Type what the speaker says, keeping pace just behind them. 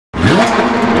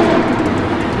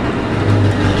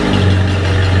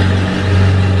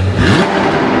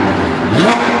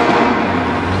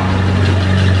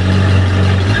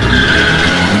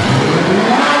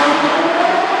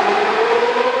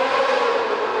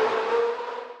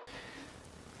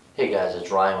Hey guys, it's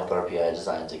Ryan with RPI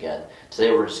Designs again. Today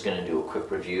we're just going to do a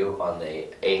quick review on the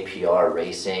APR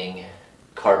Racing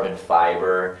Carbon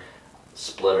Fiber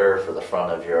Splitter for the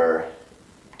front of your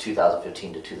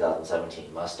 2015 to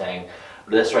 2017 Mustang.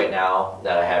 This right now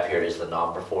that I have here is the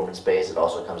non-performance base. It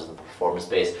also comes in the performance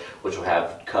base, which will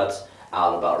have cuts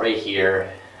out about right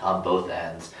here on both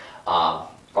ends.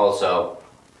 Also,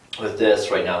 with this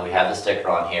right now we have the sticker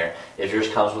on here. If yours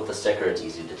comes with the sticker, it's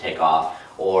easy to take off,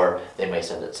 or they may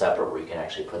send it separate where you can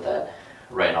actually put that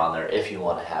right on there if you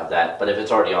want to have that. But if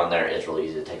it's already on there, it's really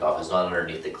easy to take off. It's not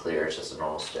underneath the clear, it's just a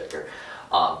normal sticker.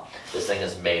 This thing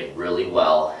is made really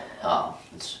well.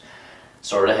 It's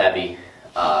sort of heavy,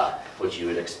 which you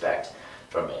would expect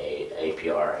from a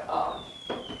APR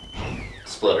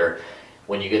splitter.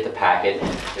 When you get the packet,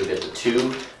 you'll get the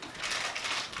two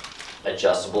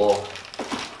adjustable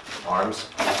arms,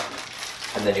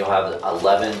 and then you'll have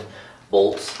 11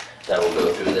 bolts that will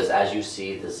go through this. As you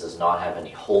see, this does not have any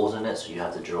holes in it, so you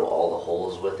have to drill all the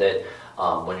holes with it.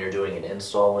 When you're doing an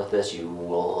install with this, you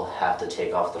will have to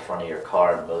take off the front of your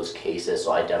car in most cases,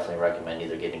 so I definitely recommend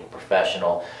either getting a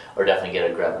professional or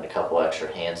definitely grabbing a couple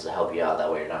extra hands to help you out.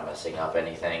 That way you're not messing up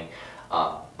anything.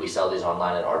 We sell these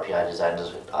online at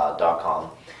rpidesigns.com.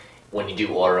 When you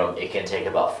do order them, it can take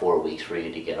about 4 weeks for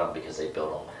you to get them because they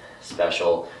build them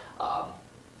special.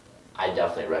 I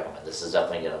definitely recommend this. Is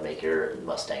definitely going to make your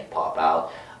Mustang pop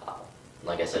out.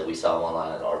 Like I said, we sell them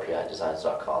online at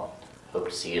rpidesigns.com. Hope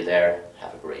to see you there.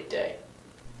 Have a great day.